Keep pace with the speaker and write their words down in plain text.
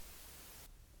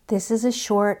This is a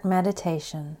short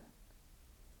meditation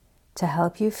to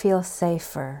help you feel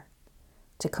safer,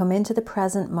 to come into the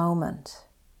present moment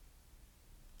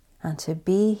and to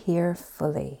be here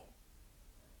fully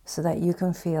so that you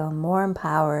can feel more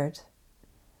empowered,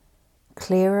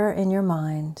 clearer in your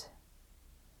mind,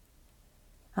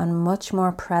 and much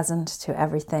more present to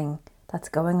everything that's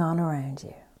going on around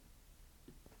you.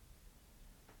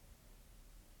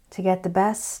 To get the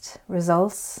best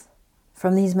results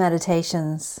from these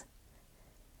meditations,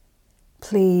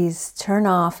 please turn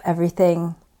off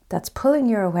everything that's pulling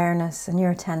your awareness and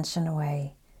your attention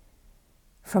away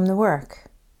from the work.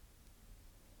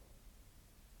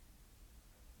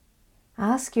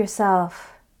 Ask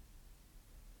yourself,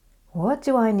 what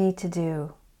do I need to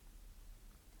do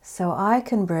so I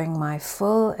can bring my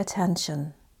full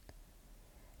attention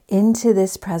into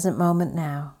this present moment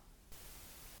now?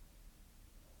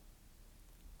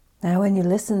 Now, when you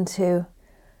listen to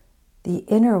the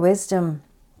inner wisdom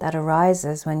that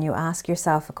arises when you ask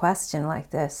yourself a question like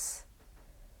this,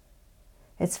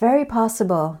 it's very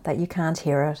possible that you can't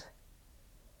hear it.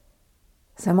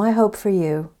 So my hope for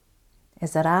you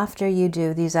is that after you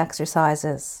do these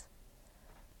exercises,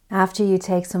 after you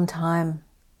take some time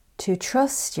to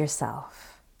trust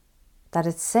yourself, that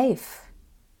it's safe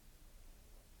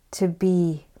to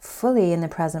be fully in the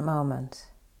present moment,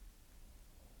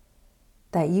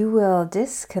 that you will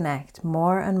disconnect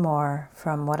more and more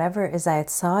from whatever is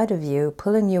outside of you,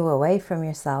 pulling you away from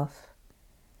yourself,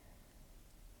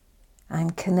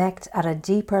 and connect at a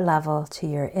deeper level to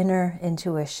your inner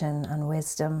intuition and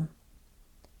wisdom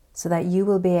so that you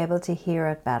will be able to hear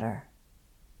it better.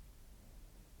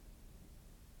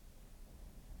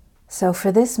 So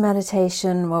for this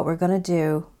meditation, what we're going to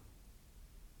do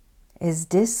is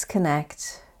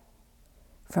disconnect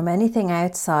from anything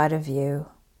outside of you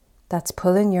that's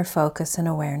pulling your focus and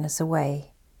awareness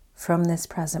away from this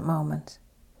present moment.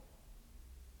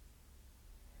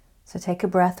 So take a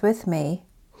breath with me.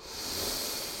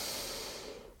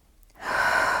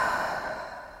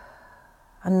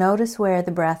 And notice where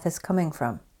the breath is coming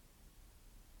from.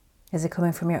 Is it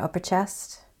coming from your upper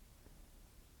chest?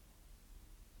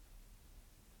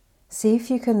 See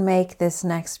if you can make this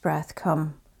next breath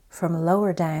come from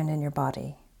lower down in your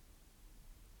body.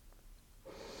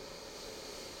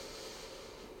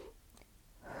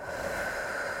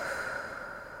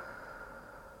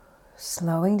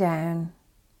 Slowing down,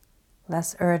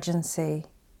 less urgency,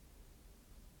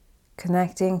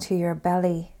 connecting to your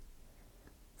belly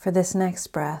for this next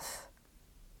breath,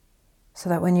 so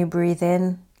that when you breathe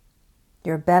in,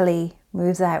 your belly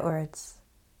moves outwards,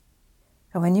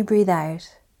 and when you breathe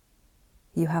out,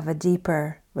 you have a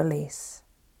deeper release.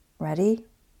 Ready?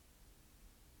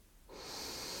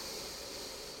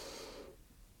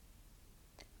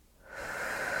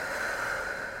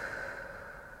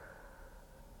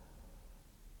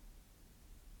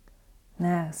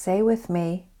 Now say with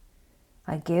me,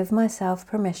 I give myself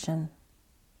permission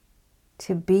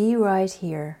to be right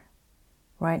here,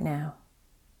 right now.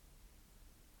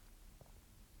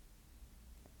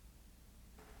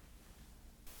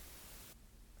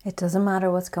 It doesn't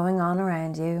matter what's going on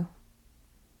around you.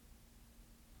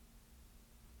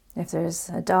 If there's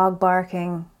a dog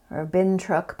barking or a bin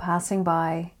truck passing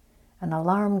by, an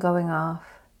alarm going off,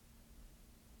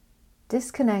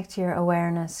 disconnect your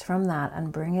awareness from that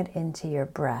and bring it into your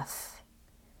breath.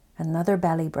 Another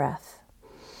belly breath.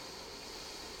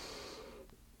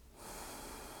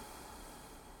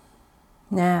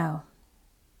 Now,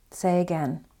 say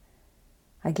again,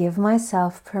 I give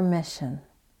myself permission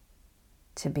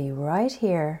to be right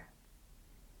here,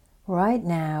 right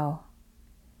now,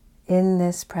 in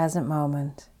this present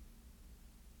moment.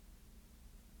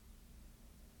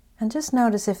 And just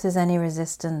notice if there's any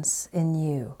resistance in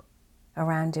you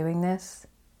around doing this.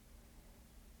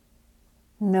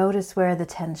 Notice where the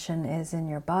tension is in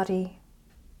your body.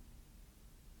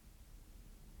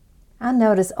 And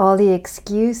notice all the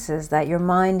excuses that your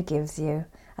mind gives you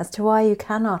as to why you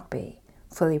cannot be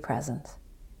fully present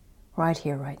right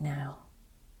here, right now.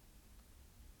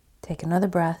 Take another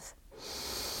breath.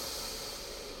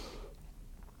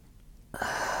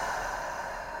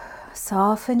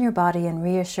 Soften your body and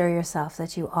reassure yourself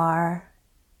that you are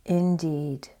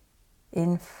indeed,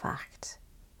 in fact,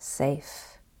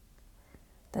 safe.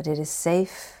 That it is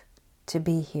safe to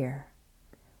be here,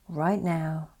 right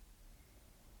now,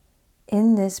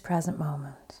 in this present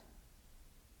moment.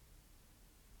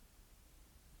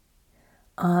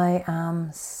 I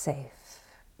am safe.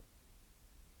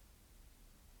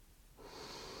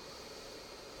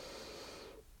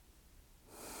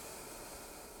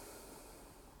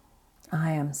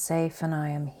 I am safe and I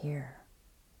am here.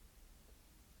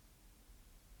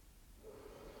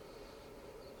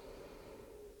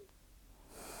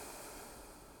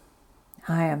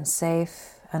 I am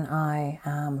safe and I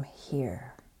am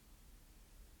here.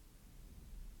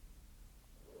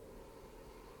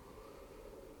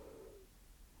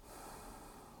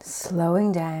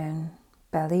 Slowing down,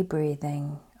 belly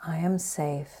breathing. I am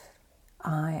safe.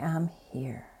 I am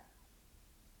here.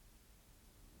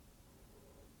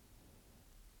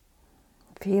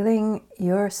 Feeling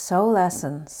your soul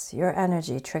essence, your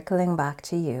energy trickling back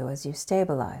to you as you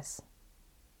stabilize.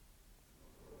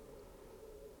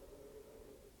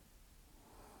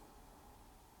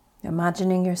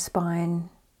 Imagining your spine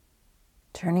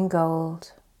turning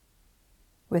gold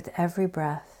with every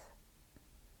breath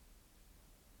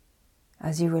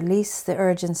as you release the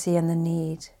urgency and the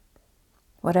need,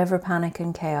 whatever panic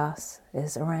and chaos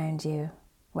is around you,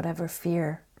 whatever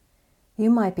fear you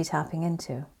might be tapping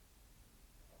into.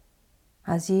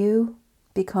 As you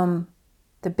become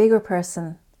the bigger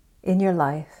person in your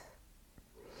life,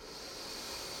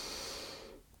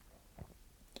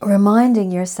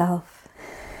 reminding yourself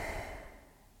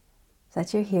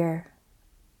that you're here,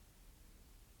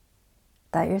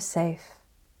 that you're safe,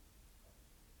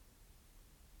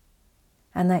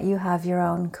 and that you have your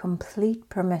own complete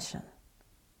permission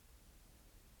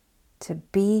to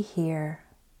be here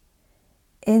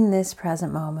in this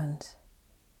present moment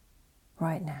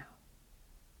right now.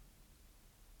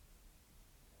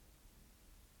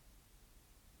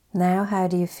 Now, how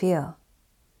do you feel?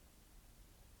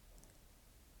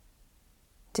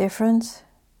 Different,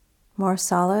 more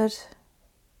solid,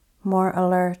 more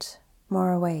alert,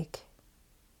 more awake.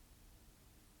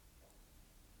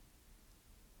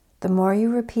 The more you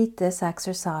repeat this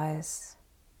exercise,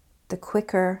 the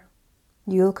quicker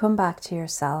you'll come back to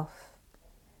yourself,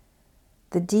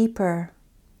 the deeper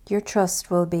your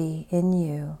trust will be in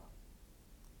you.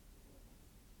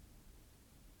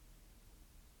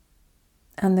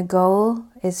 And the goal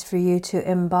is for you to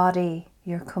embody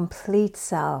your complete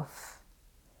self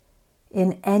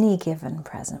in any given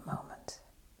present moment.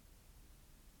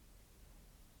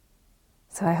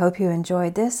 So I hope you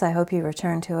enjoyed this. I hope you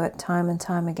return to it time and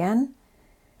time again.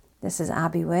 This is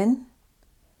Abby Wynn.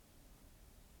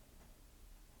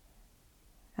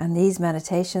 And these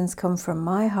meditations come from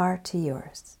my heart to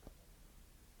yours.